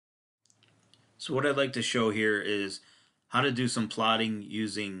So what I'd like to show here is how to do some plotting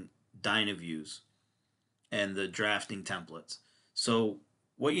using Dynaviews and the drafting templates. So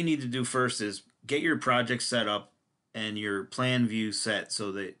what you need to do first is get your project set up and your plan view set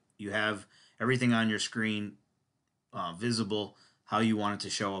so that you have everything on your screen visible how you want it to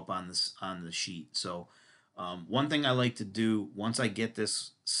show up on this on the sheet. So one thing I like to do once I get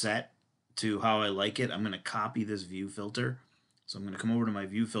this set to how I like it, I'm going to copy this view filter. So I'm going to come over to my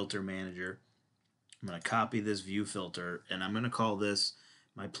view filter manager. I'm going to copy this view filter and I'm going to call this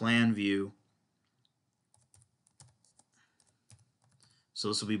my plan view. So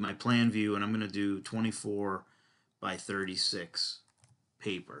this will be my plan view and I'm going to do 24 by 36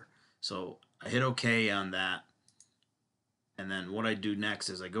 paper. So I hit OK on that. And then what I do next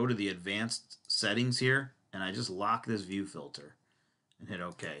is I go to the advanced settings here and I just lock this view filter and hit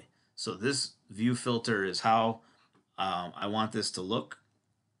OK. So this view filter is how I want this to look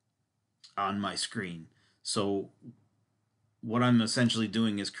on my screen. So what I'm essentially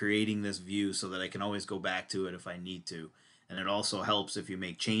doing is creating this view so that I can always go back to it if I need to. And it also helps if you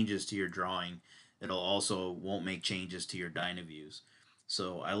make changes to your drawing. It'll also won't make changes to your Dynaviews.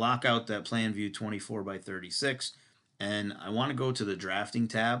 So I lock out that plan view 24 by 36 and I want to go to the drafting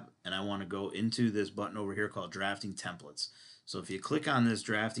tab and I want to go into this button over here called drafting templates. So if you click on this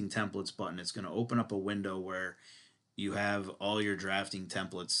drafting templates button, it's going to open up a window where you have all your drafting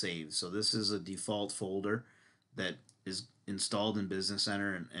templates saved. So this is a default folder that is installed in Business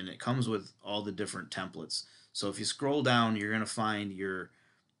Center and it comes with all the different templates. So if you scroll down, you're going to find your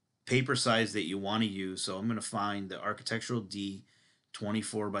paper size that you want to use. So I'm going to find the Architectural D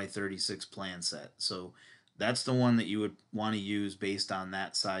 24 by 36 plan set. So that's the one that you would want to use based on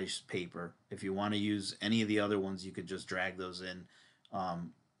that size paper. If you want to use any of the other ones, you could just drag those in,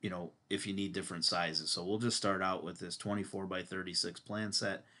 if you need different sizes. So we'll just start out with this 24 by 36 plan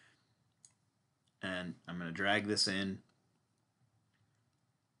set. And I'm going to drag this in.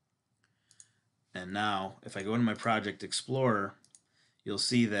 And now, if I go into my Project Explorer, you'll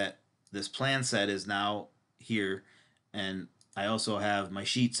see that this plan set is now here, and I also have my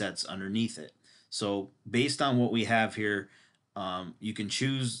sheet sets underneath it. So based on what we have here, you can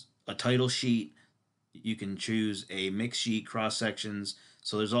choose a title sheet, you can choose a mix sheet, cross sections.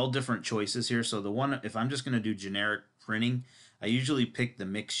 So there's all different choices here. So the one, if I'm just going to do generic printing, I usually pick the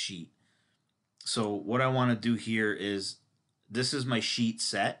mix sheet. So what I want to do here is this is my sheet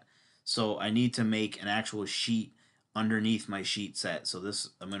set. So I need to make an actual sheet underneath my sheet set. So this,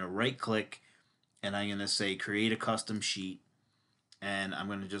 I'm going to right click and I'm going to say create a custom sheet and I'm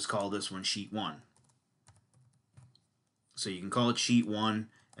going to just call this one sheet 1. So you can call it sheet 1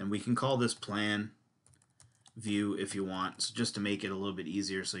 and we can call this plan view if you want, so just to make it a little bit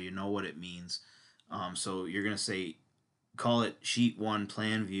easier so you know what it means. So you're going to say call it sheet 1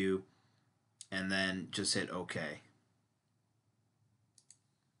 plan view and then just hit OK.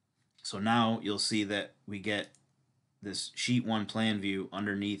 So now you'll see that we get this sheet 1 plan view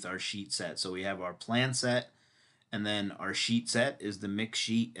underneath our sheet set. So we have our plan set and then our sheet set is the mix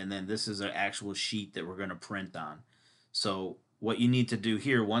sheet and then this is an actual sheet that we're going to print on. So what you need to do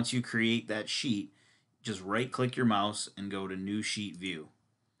here, once you create that sheet, just right click your mouse and go to new sheet view.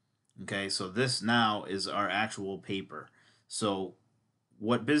 Okay, so this now is our actual paper. So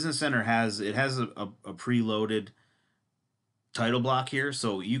what Business Center has, it has a preloaded title block here.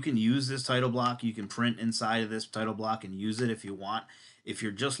 So you can use this title block. You can print inside of this title block and use it if you want. If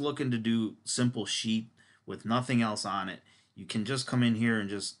you're just looking to do simple sheet with nothing else on it, you can just come in here and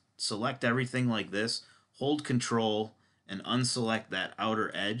just select everything like this, hold control and unselect that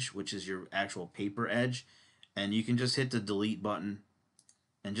outer edge, which is your actual paper edge, and you can just hit the delete button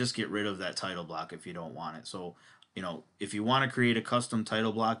and just get rid of that title block if you don't want it. So, if you want to create a custom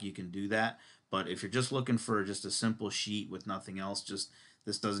title block, you can do that. But if you're just looking for just a simple sheet with nothing else, just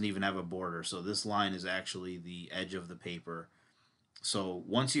this doesn't even have a border. So this line is actually the edge of the paper. So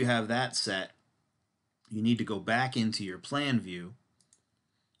once you have that set, you need to go back into your plan view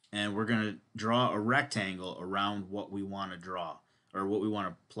and we're going to draw a rectangle around what we want to draw or what we want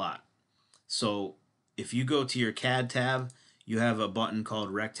to plot. So if you go to your CAD tab, you have a button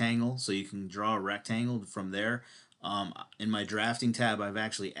called rectangle, so you can draw a rectangle from there. In my drafting tab, I've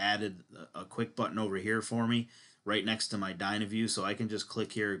actually added a quick button over here for me right next to my Dynaview, so I can just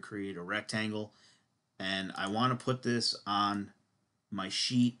click here and create a rectangle. And I want to put this on my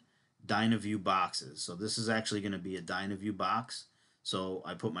sheet Dynaview boxes. So this is actually going to be a Dynaview box. So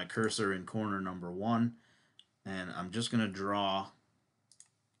I put my cursor in corner number 1 and I'm just going to draw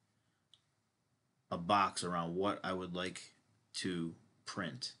a box around what I would like to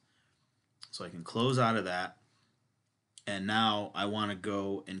print. So I can close out of that And now I want to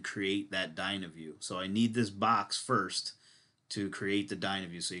go and create that Dynaview. So I need this box first to create the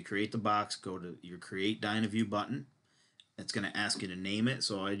Dynaview. So you create the box, go to your Create Dynaview button. It's going to ask you to name it.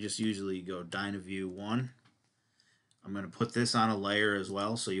 So I just usually go Dynaview 1. I'm going to put this on a layer as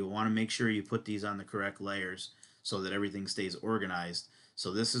well. So you'll want to make sure you put these on the correct layers so that everything stays organized.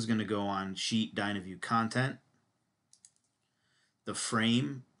 So this is going to go on Sheet Dynaview Content. The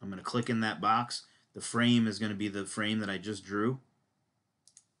frame, I'm going to click in that box. The frame is going to be the frame that I just drew.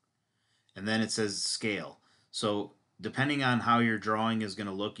 And then it says scale. So depending on how your drawing is going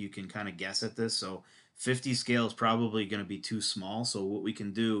to look, you can kind of guess at this. So 50 scale is probably going to be too small. So what we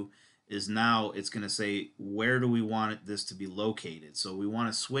can do is now it's going to say, where do we want this to be located? So we want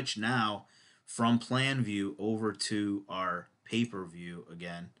to switch now from plan view over to our paper view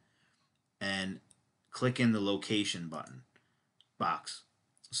again and click in the location button box.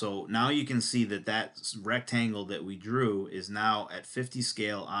 So now you can see that that rectangle that we drew is now at 50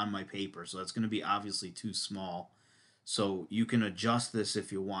 scale on my paper. So that's going to be obviously too small. So you can adjust this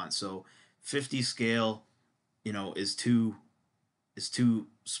if you want. So 50 scale, you know, is too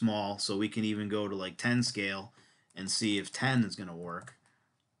small. So we can even go to like 10 scale and see if 10 is going to work.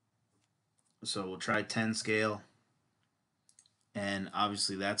 So we'll try 10 scale. And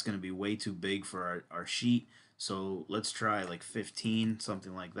obviously that's going to be way too big for our sheet. So let's try like 15,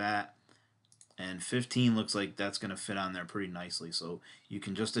 something like that. And 15 looks like that's going to fit on there pretty nicely. So you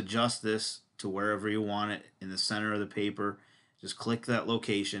can just adjust this to wherever you want it in the center of the paper. Just click that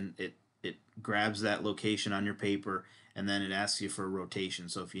location. It grabs that location on your paper, and then it asks you for a rotation.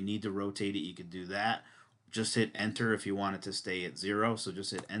 So if you need to rotate it, you could do that. Just hit enter if you want it to stay at 0. So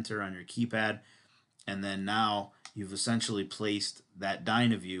just hit enter on your keypad, and then now you've essentially placed that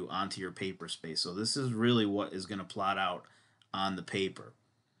Dynaview onto your paper space. So this is really what is going to plot out on the paper.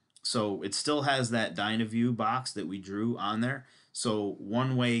 So it still has that Dynaview box that we drew on there. So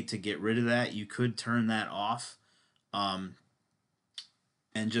one way to get rid of that, you could turn that off and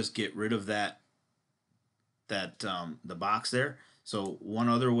just get rid of the box there. So one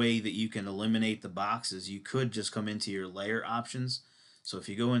other way that you can eliminate the box is you could just come into your layer options. So if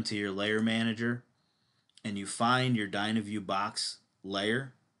you go into your layer manager and you find your Dynaview box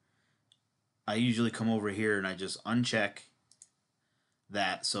layer, I usually come over here and I just uncheck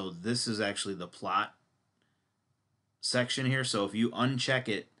that. So this is actually the plot section here. So if you uncheck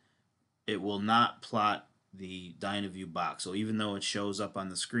it, it will not plot the Dynaview box. So even though it shows up on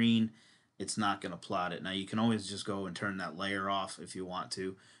the screen, it's not going to plot it. Now you can always just go and turn that layer off if you want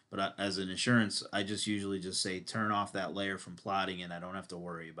to, but as an assurance, I just usually just say turn off that layer from plotting, and I don't have to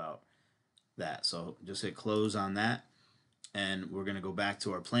worry about that. So just hit close on that, and we're going to go back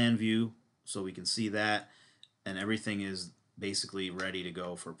to our plan view so we can see that, and everything is basically ready to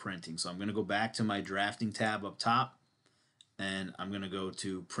go for printing. So I'm going to go back to my drafting tab up top, and I'm going to go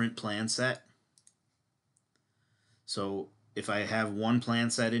to print plan set. So if I have one plan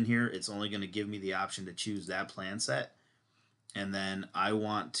set in here, it's only going to give me the option to choose that plan set. And then I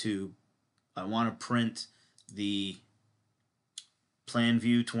want to print the plan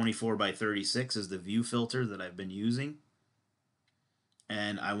view 24 by 36 as the view filter that I've been using.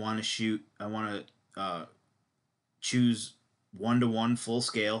 And I want to choose 1:1 full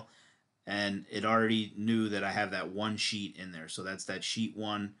scale, and it already knew that I have that one sheet in there. So that's that sheet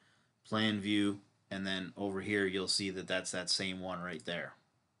 1 plan view, and then over here you'll see that that's that same one right there.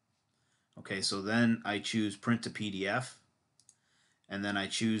 Okay, so then I choose print to PDF, and then I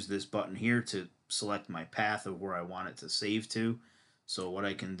choose this button here to select my path of where I want it to save to. So what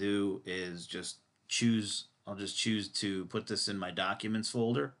I can do is I'll just choose to put this in my documents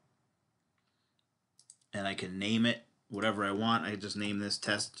folder, and I can name it whatever I want. I just name this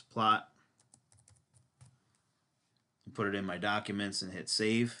test plot, put it in my documents and hit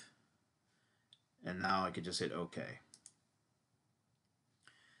save, and now I could just hit OK.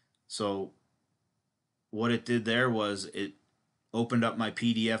 So what it did there was it opened up my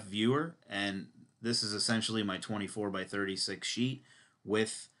PDF viewer, and this is essentially my 24 by 36 sheet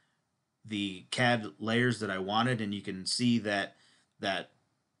with the CAD layers that I wanted, and you can see that that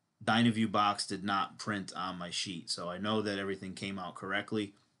Dynaview box did not print on my sheet. So I know that everything came out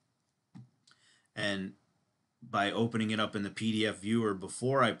correctly, and by opening it up in the PDF viewer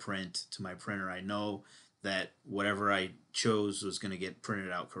before I print to my printer, I know that whatever I chose was going to get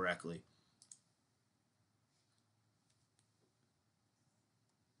printed out correctly.